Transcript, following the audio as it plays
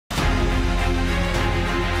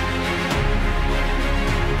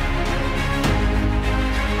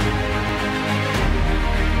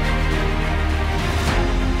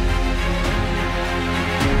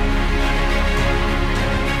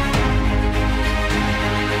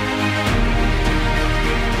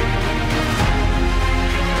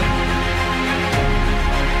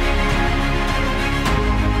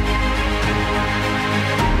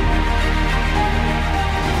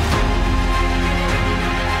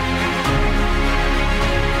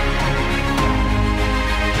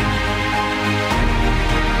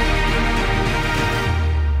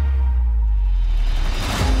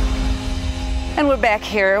back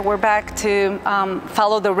here. We're back to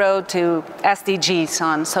follow the road to SDGs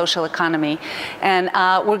on social economy. And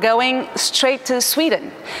we're going straight to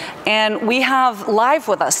Sweden. And we have live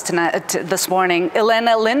with us tonight, this morning,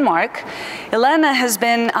 Helena Lindemark. Helena has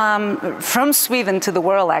been from Sweden to the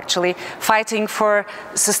world, actually, fighting for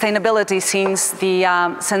sustainability since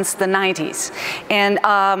the 90s.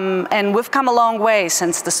 And we've come a long way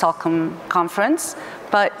since the Stockholm conference,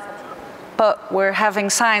 but we're having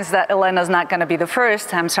signs that Helena's not going to be the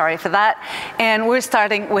first. I'm sorry for that. And we're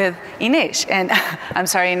starting with Inês, and I'm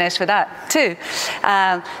sorry, Inês, for that too.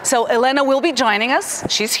 So Helena will be joining us.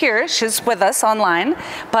 She's here. She's with us online.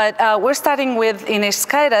 But we're starting with Inês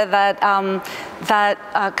Sequeira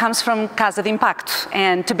that comes from Casa de Impacto.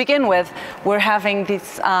 And to begin with, we're having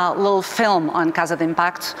this little film on Casa de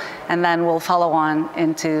Impacto, and then we'll follow on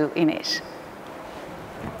into Inês.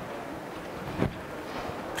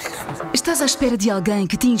 Estás à espera de alguém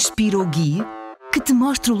que te inspire ou guie? Que te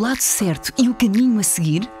mostre o lado certo e o caminho a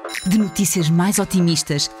seguir? De notícias mais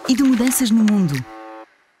otimistas e de mudanças no mundo?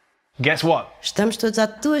 Guess what? Estamos todos à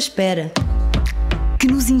tua espera. Que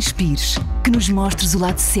nos inspires, que nos mostres o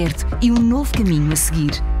lado certo e um novo caminho a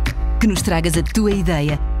seguir. Que nos tragas a tua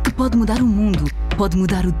ideia, que pode mudar o mundo, pode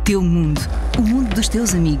mudar o teu mundo, o mundo dos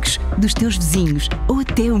teus amigos, dos teus vizinhos ou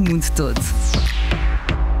até o mundo todo.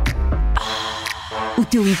 O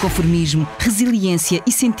teu inconformismo, resiliência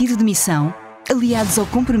e sentido de missão, aliados ao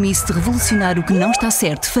compromisso de revolucionar o que não está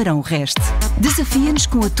certo, farão o resto. Desafia-nos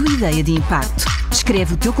com a tua ideia de impacto.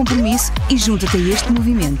 Escreve o teu compromisso e junta-te a este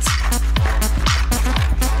movimento.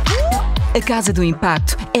 A Casa do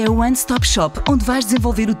Impacto é o one-stop shop onde vais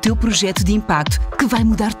desenvolver o teu projeto de impacto que vai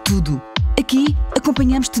mudar tudo. Aqui,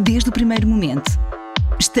 acompanhamos-te desde o primeiro momento.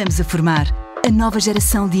 Estamos a formar a nova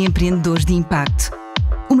geração de empreendedores de impacto.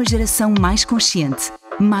 Uma geração mais consciente,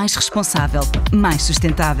 mais responsável, mais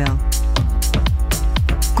sustentável.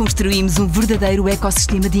 Construímos um verdadeiro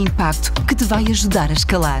ecossistema de impacto que te vai ajudar a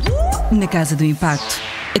escalar. Na Casa do Impacto,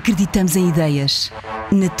 acreditamos em ideias,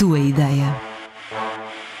 na tua ideia.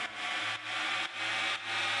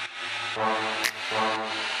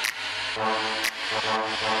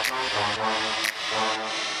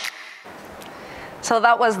 So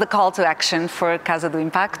that was the call to action for Casa do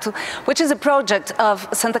Impacto, which is a project of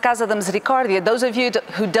Santa Casa da Misericórdia. Those of you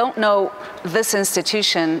who don't know, this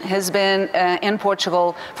institution has been in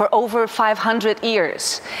Portugal for over 500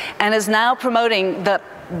 years and is now promoting the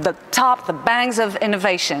bangs of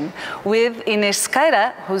innovation with Inês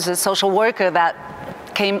Sequeira, who's a social worker that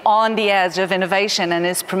came on the edge of innovation and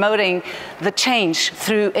is promoting the change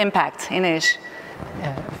through impact. Inês.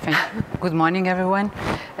 Thank you. Good morning, everyone.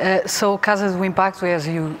 So Casa do Impacto, as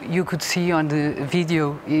you could see on the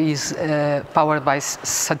video, is powered by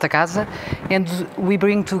Santa Casa, and we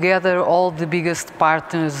bring together all the biggest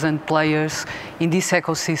partners and players in this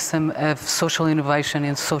ecosystem of social innovation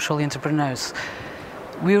and social entrepreneurs.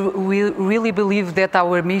 We really believe that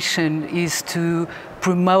our mission is to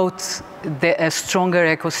promote a stronger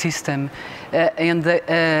ecosystem and the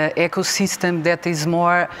ecosystem that is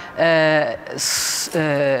more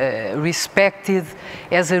respected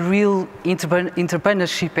as a real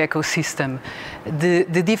entrepreneurship ecosystem.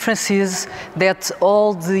 The difference is that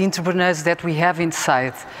all the entrepreneurs that we have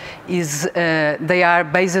inside they are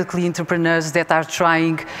basically entrepreneurs that are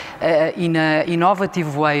trying in an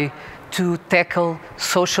innovative way to tackle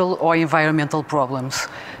social or environmental problems.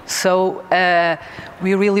 So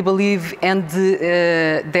we really believe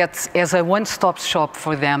that as a one-stop shop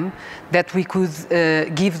for them, that we could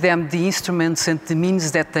give them the instruments and the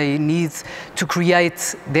means that they need to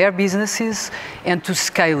create their businesses and to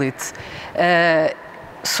scale it.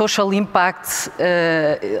 Social impacts,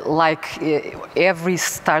 like every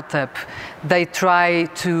startup, they try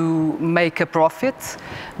to make a profit,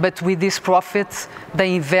 but with this profit,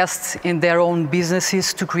 they invest in their own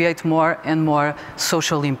businesses to create more and more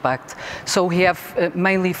social impact. So we have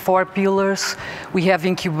mainly 4 pillars. We have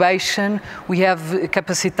incubation, we have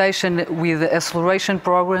capacitation with acceleration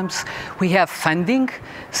programs, we have funding.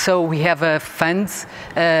 So we have a fund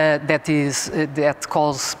that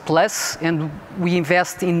calls Plus, and we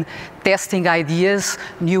invest in testing ideas,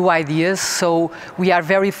 new ideas. So we are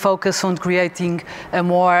very focused on creating a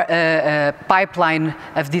more pipeline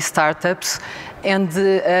of these startups. and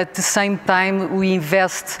at the same time we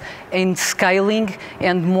invest in scaling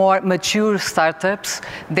and more mature startups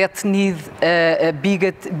that need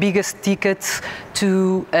biggest tickets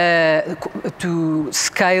to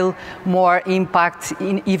scale more impact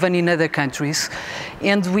even in other countries.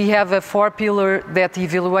 And we have a 4-pillar that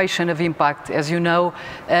evaluation of impact. As you know,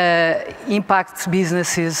 impact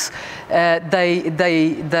businesses, they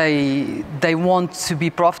want to be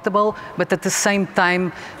profitable, but at the same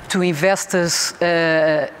time to investors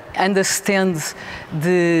understand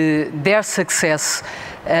their success,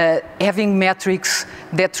 having metrics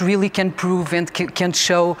that really can prove and can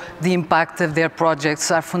show the impact of their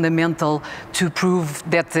projects are fundamental to prove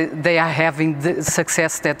that they are having the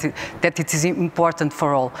success that it is important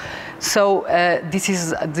for all. So this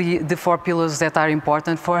is the 4 pillars that are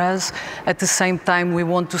important for us. At the same time, we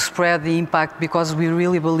want to spread the impact because we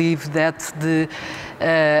really believe that the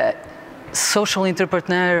social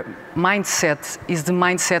entrepreneur mindset is the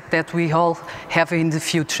mindset that we all have in the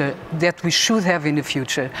future, that we should have in the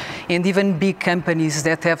future. And even big companies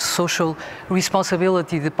that have social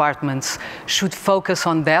responsibility departments should focus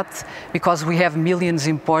on that, because we have millions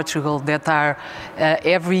in Portugal that are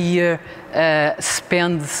every year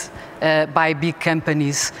spent by big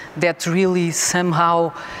companies that really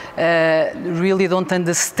somehow really don't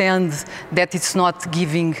understand that it's not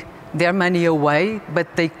giving their money away,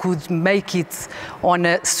 but they could make it on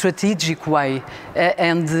a strategic way,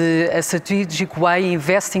 and a strategic way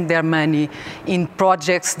investing their money in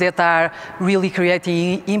projects that are really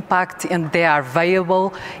creating impact and they are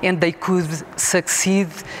viable and they could succeed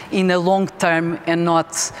in a long term and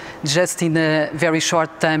not just in a very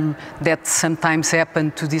short term that sometimes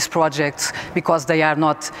happen to these projects because they are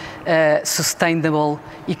not sustainable,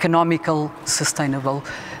 economical sustainable.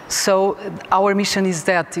 So our mission is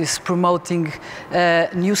promoting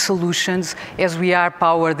new solutions, as we are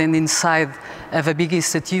powered and inside of a big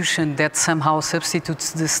institution that somehow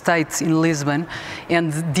substitutes the state in Lisbon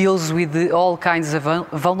and deals with all kinds of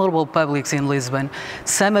vulnerable publics in Lisbon.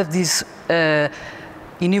 Some of these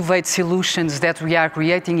innovative solutions that we are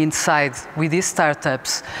creating inside with these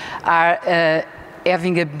startups are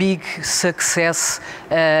having a big success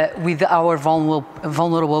with our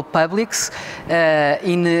vulnerable publics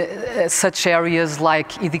in such areas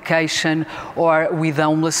like education, or with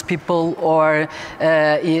homeless people, or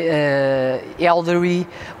elderly,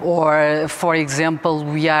 or, for example,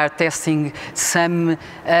 we are testing some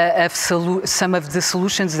of the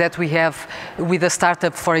solutions that we have with a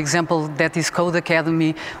startup, for example, that is Code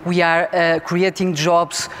Academy. We are creating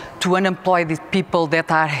jobs to unemployed people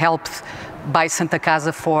that are helped by Santa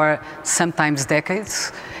Casa for sometimes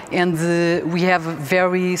decades, and we have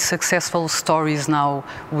very successful stories now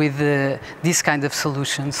with these kind of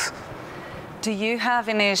solutions. Do you have,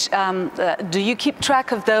 Inês, do you keep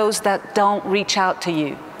track of those that don't reach out to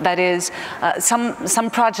you? That is, some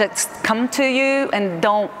projects come to you and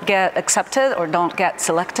don't get accepted or don't get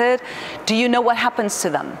selected. Do you know what happens to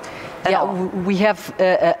them? Yeah, we have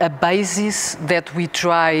a basis that we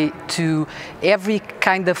try to, every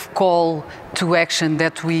kind of call to action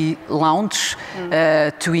that we launch,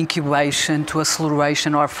 to incubation, to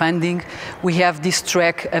acceleration or funding, we have this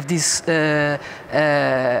track of these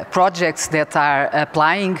projects that are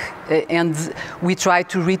applying, and we try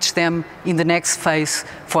to reach them in the next phase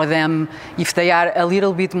for them. If they are a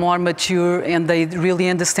little bit more mature and they really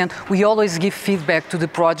understand, we always give feedback to the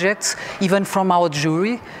projects, even from our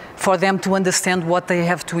jury, for them to understand what they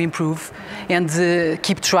have to improve, and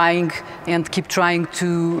keep trying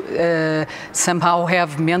to somehow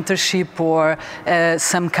have mentorship or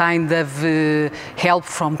some kind of help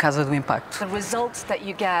from Casa do Impacto. The results that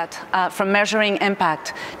you get from measuring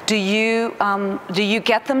impact, do you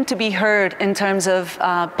get them to be heard in terms of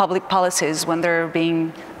public policies when they're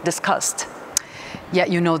being discussed? Yeah,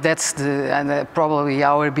 you know, that's probably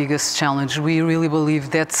our biggest challenge. We really believe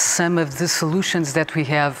that some of the solutions that we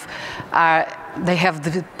have they have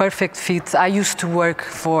the perfect fit. I used to work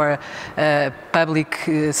for public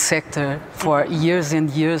sector for years and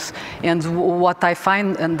years, and what I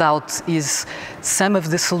find out is some of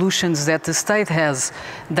the solutions that the state has,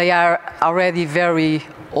 they are already very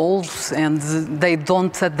old and they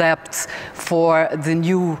don't adapt for the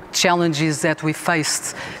new challenges that we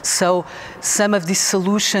faced. So some of these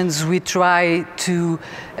solutions we try to,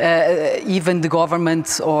 even the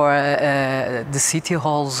government or the city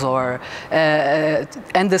halls, or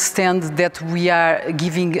understand that we are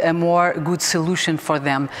giving a more good solution for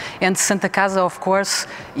them. And Santa Casa, of course,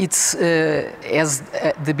 it's as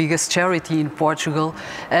the biggest charity in Portugal,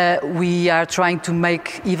 we are trying to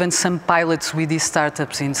make even some pilots with these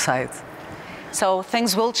startups inside. so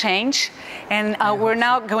things will change. And we're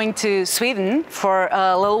now going to Sweden for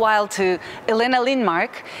a little while to Helena Lindemark.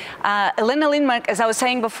 Helena Lindemark, as I was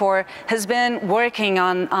saying before, has been working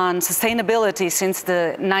on sustainability since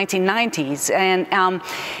the 1990s.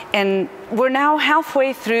 And we're now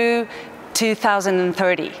halfway through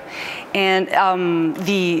 2030. And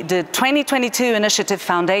the 2022 Initiative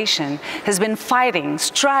Foundation has been fighting,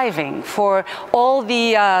 striving for all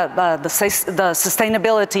the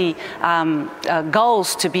sustainability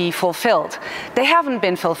goals to be fulfilled. They haven't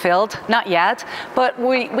been fulfilled, not yet, but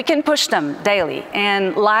we can push them daily.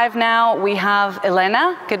 And live now we have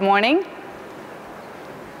Helena. Good morning.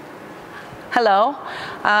 Hello.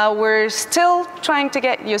 We're still trying to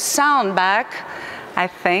get your sound back, I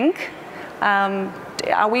think.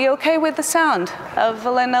 Are we okay with the sound of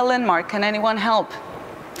Helena Lindemark? Can anyone help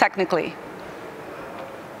technically?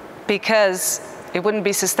 Because it wouldn't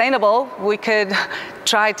be sustainable. We could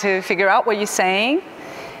try to figure out what you're saying,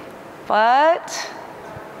 but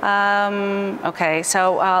okay,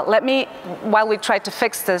 so let me, while we try to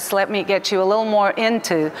fix this, let me get you a little more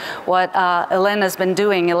into what Helena's been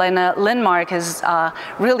doing. Helena Lindemark is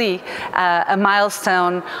really a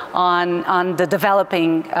milestone on the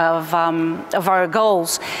developing of our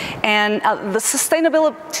goals. And the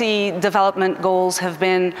sustainability development goals have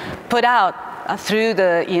been put out through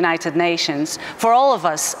the United Nations for all of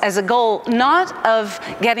us as a goal, not of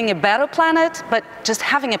getting a better planet, but just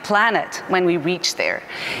having a planet when we reach there.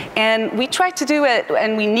 And we try to do it,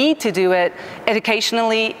 and we need to do it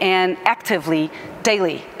educationally and actively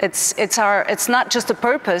daily. It's not just a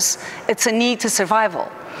purpose, it's a need to survival.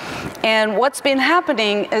 And what's been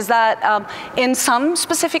happening is that in some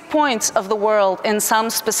specific points of the world, in some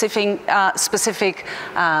specific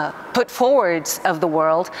put forwards of the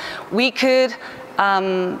world, we could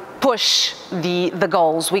push the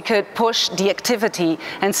goals, we could push the activity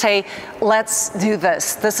and say, let's do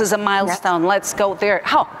this. This is a milestone, let's go there.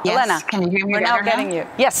 How? Yes. Helena, Can you hear me we're now getting now? you.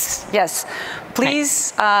 Yes, yes.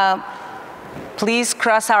 Please, please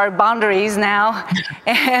cross our boundaries now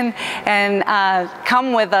and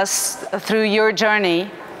come with us through your journey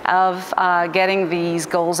of getting these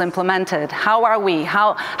goals implemented. How are we?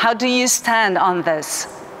 How do you stand on this?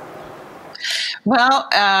 Well,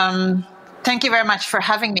 thank you very much for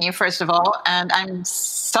having me, first of all. And I'm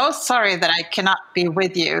so sorry that I cannot be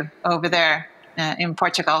with you over there in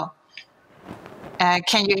Portugal.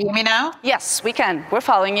 Can you hear me now? Yes, we can. We're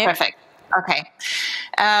following you. Perfect. Okay.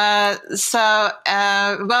 Well,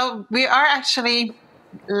 we are actually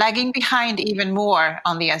lagging behind even more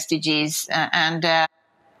on the SDGs.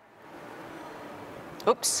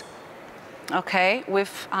 Oops. Okay,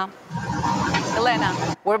 with Helena,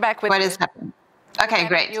 we're back with what you. is happening? Okay,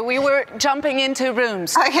 great. We were jumping into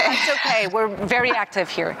rooms. Okay. That's okay. We're very active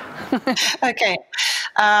here. Okay.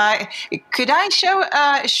 Could I show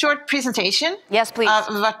a short presentation? Yes, please.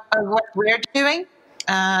 Of what we're doing?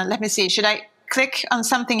 Let me see. Should I click on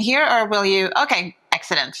something here, or will you? Okay,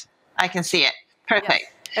 excellent. I can see it. Perfect.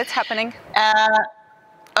 Yes, it's happening.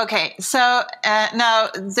 Okay, so now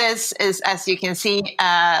this is, as you can see,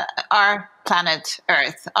 our planet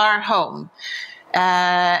Earth, our home.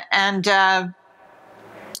 And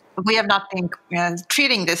we have not been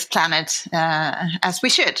treating this planet as we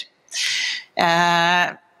should.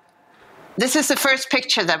 This is the first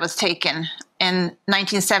picture that was taken in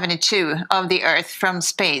 1972 of the Earth from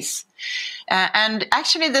space. And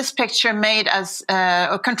actually this picture made us,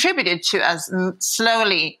 or contributed to us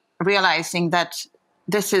slowly realizing that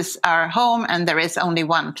this is our home and there is only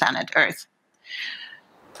one planet Earth.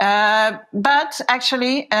 But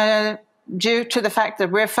actually, due to the fact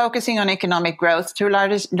that we're focusing on economic growth to a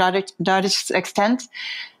largest extent,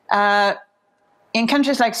 in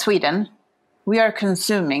countries like Sweden, we are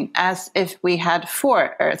consuming as if we had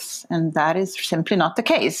 4 Earths, and that is simply not the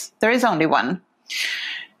case. There is only one.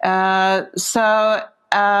 Welcome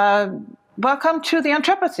to the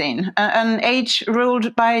Anthropocene, an age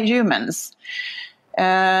ruled by humans.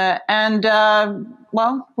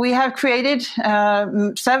 Well, we have created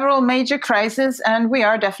several major crises, and we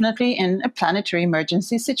are definitely in a planetary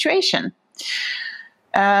emergency situation.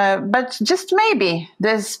 But just maybe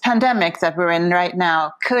this pandemic that we're in right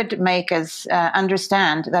now could make us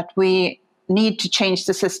understand that we need to change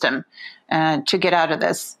the system to get out of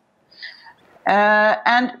this.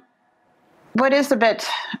 And what is a bit,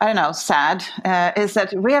 I don't know, sad is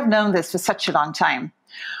that we have known this for such a long time.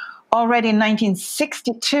 Already in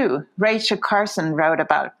 1962, Rachel Carson wrote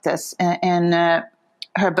about this in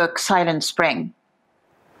her book Silent Spring.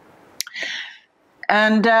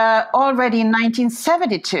 And already in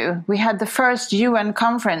 1972, we had the first UN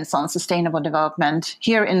conference on sustainable development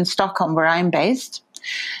here in Stockholm, where I'm based.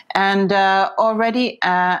 And already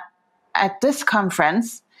at this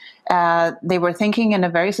conference, they were thinking in a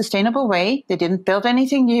very sustainable way. They didn't build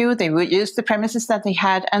anything new. They would use the premises that they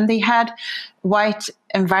had, and they had white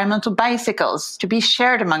environmental bicycles to be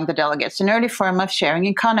shared among the delegates, an early form of sharing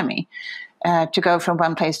economy, to go from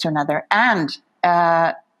one place to another. And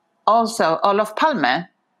also Olof Palme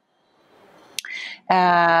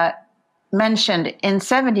mentioned in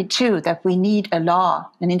 1972 that we need a law,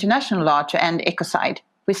 an international law, to end ecocide.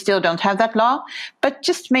 We still don't have that law, but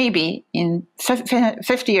just maybe in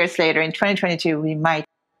 50 years later, in 2022, we might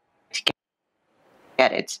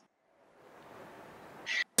get it.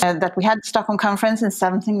 That we had the Stockholm conference is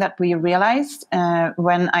something that we realized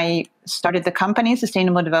when I started the company,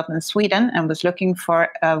 Sustainable Development Sweden, and was looking for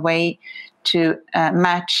a way to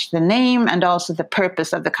match the name and also the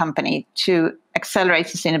purpose of the company to accelerate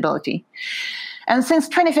sustainability. And since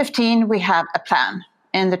 2015, we have a plan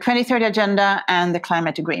in the 2030 Agenda and the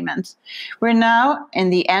Climate Agreement. We're now in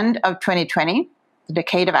the end of 2020, the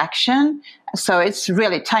decade of action, so it's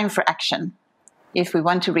really time for action if we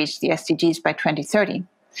want to reach the SDGs by 2030.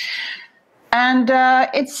 And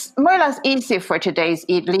it's more or less easy for today's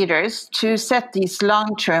leaders to set these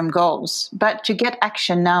long-term goals, but to get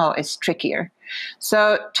action now is trickier.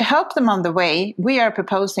 So to help them on the way, we are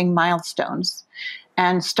proposing milestones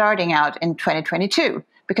and starting out in 2022,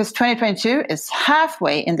 because 2022 is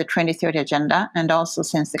halfway in the 2030 Agenda and also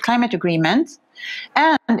since the Climate Agreement,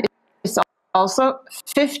 and it's also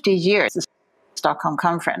 50 years of the Stockholm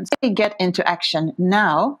Conference. If we get into action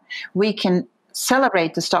now, we can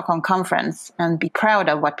celebrate the Stockholm Conference and be proud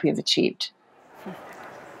of what we have achieved.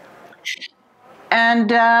 And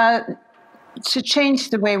to change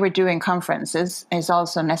the way we're doing conferences is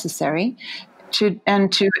also necessary to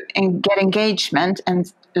get engagement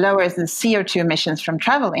and lower the CO2 emissions from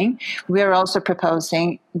traveling. We are also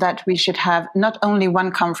proposing that we should have not only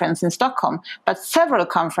one conference in Stockholm, but several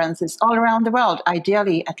conferences all around the world,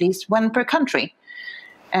 ideally at least one per country.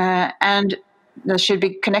 And they should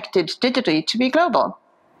be connected digitally to be global.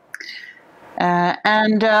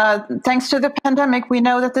 And thanks to the pandemic, we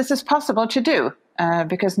know that this is possible to do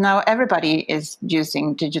because now everybody is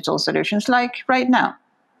using digital solutions like right now.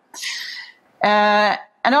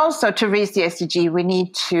 And also to reach the SDG, we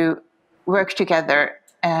need to work together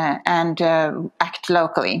and act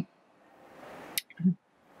locally.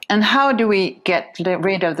 And how do we get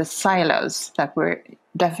rid of the silos that we're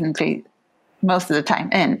definitely most of the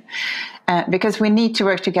time in? Because we need to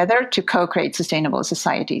work together to co-create sustainable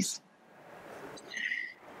societies.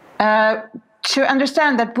 To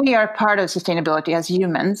understand that we are part of sustainability as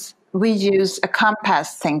humans, we use a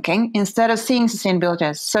compass thinking. Instead of seeing sustainability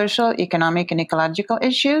as social, economic, and ecological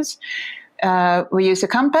issues, we use a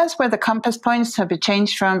compass where the compass points have been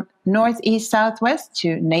changed from north, east, southwest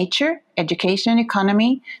to nature, education,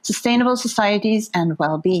 economy, sustainable societies, and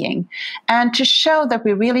well-being. And to show that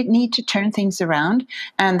we really need to turn things around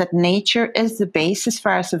and that nature is the basis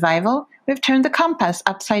for our survival, we've turned the compass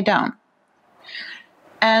upside down.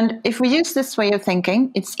 And if we use this way of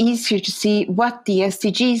thinking, it's easier to see what the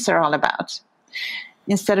SDGs are all about,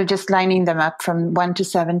 instead of just lining them up from 1 to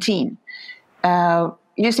 17.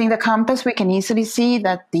 Using the compass, we can easily see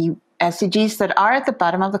that the SDGs that are at the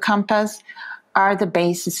bottom of the compass are the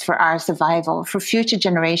basis for our survival, for future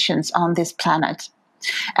generations on this planet.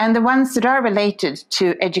 And the ones that are related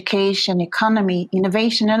to education, economy,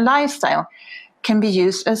 innovation, and lifestyle can be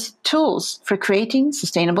used as tools for creating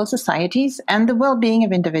sustainable societies and the well-being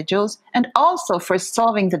of individuals, and also for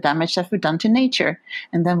solving the damage that we've done to nature.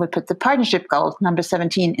 And then we put the partnership goal, number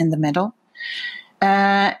 17, in the middle.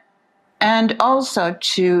 And also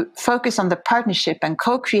to focus on the partnership and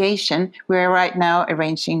co-creation. We're right now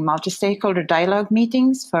arranging multi-stakeholder dialogue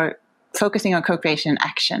meetings for focusing on co-creation and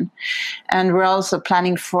action. And we're also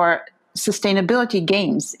planning for sustainability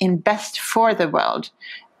games in Best for the World,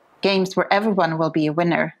 games where everyone will be a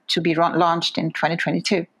winner, to be launched in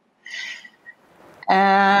 2022.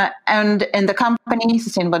 And in the company,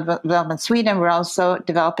 Sustainable Development Sweden, we're also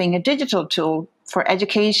developing a digital tool for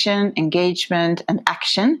education, engagement, and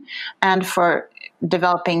action, and for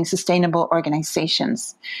developing sustainable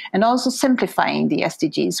organizations, and also simplifying the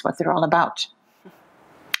SDGs, what they're all about.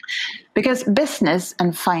 Because business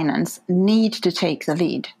and finance need to take the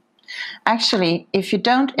lead. Actually, if you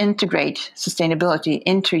don't integrate sustainability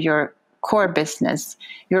into your core business,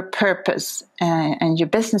 your purpose, and your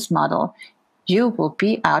business model, you will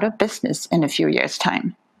be out of business in a few years'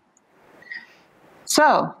 time.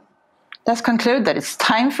 So, let's conclude that it's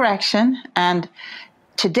time for action, and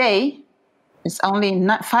today is only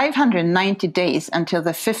 590 days until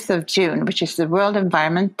the 5th of June, which is the World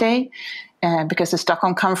Environment Day, because the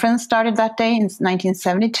Stockholm Conference started that day in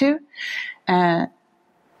 1972. And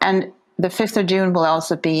the 5th of June will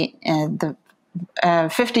also be the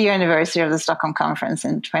 50-year anniversary of the Stockholm Conference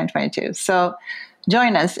in 2022. So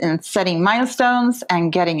join us in setting milestones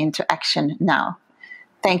and getting into action now.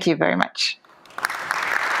 Thank you very much.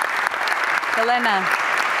 Helena,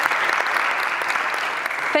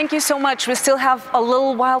 thank you so much. We still have a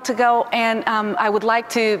little while to go, and I would like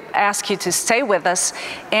to ask you to stay with us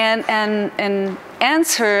and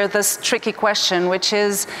answer this tricky question, which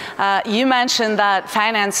is, you mentioned that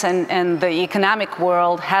finance and the economic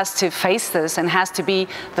world has to face this and has to be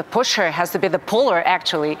the pusher, has to be the puller,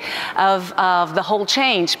 actually, of the whole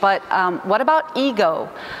change. But what about ego?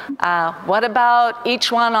 What about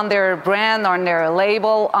each one on their brand, on their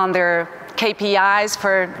label, on their KPIs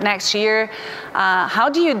for next year? How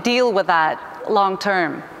do you deal with that long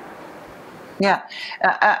term? Yeah,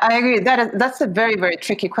 I agree. That's a very, very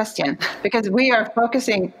tricky question, because we are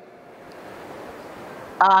focusing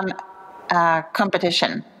on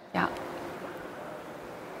competition. Yeah.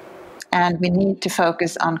 And we need to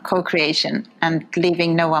focus on co-creation and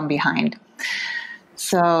leaving no one behind.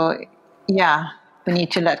 So, yeah, we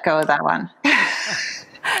need to let go of that one.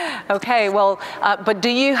 Okay, well, but do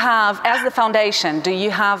you have, as the foundation, do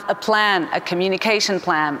you have a plan, a communication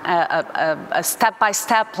plan, a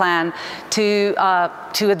step-by-step plan to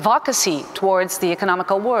advocacy towards the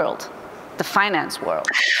economical world, the finance world?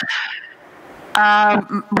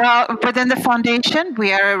 Well, within the foundation,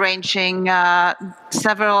 we are arranging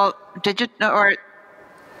several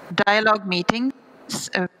dialogue meetings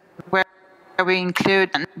where we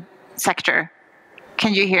include sector.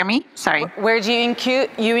 Can you hear me? Sorry. Where do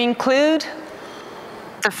you include?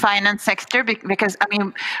 The finance sector, because, I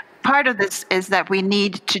mean, part of this is that we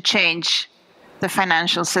need to change the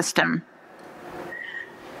financial system.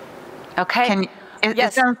 Okay.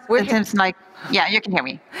 Yes, it seems like, yeah, you can hear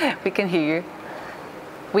me. We can hear you.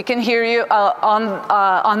 We can hear you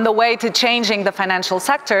on the way to changing the financial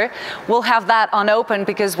sector. We'll have that on open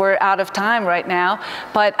because we're out of time right now,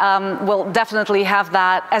 but we'll definitely have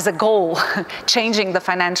that as a goal, changing the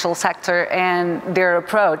financial sector and their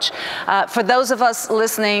approach. For those of us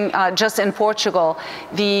listening just in Portugal,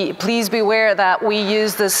 please beware that we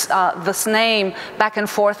use this name back and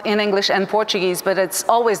forth in English and Portuguese, but it's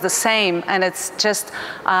always the same, and it's just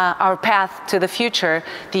our path to the future.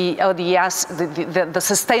 The ODS,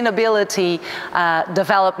 the Sustainability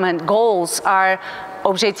Development Goals are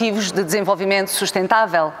Objetivos de Desenvolvimento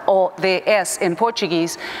Sustentável, ODS in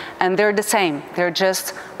Portuguese, and they're the same. They're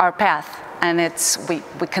just our path, and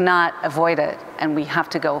we cannot avoid it, and we have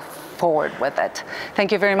to go forward with it.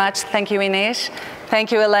 Thank you very much. Thank you, Inês.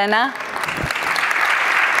 Thank you, Helena.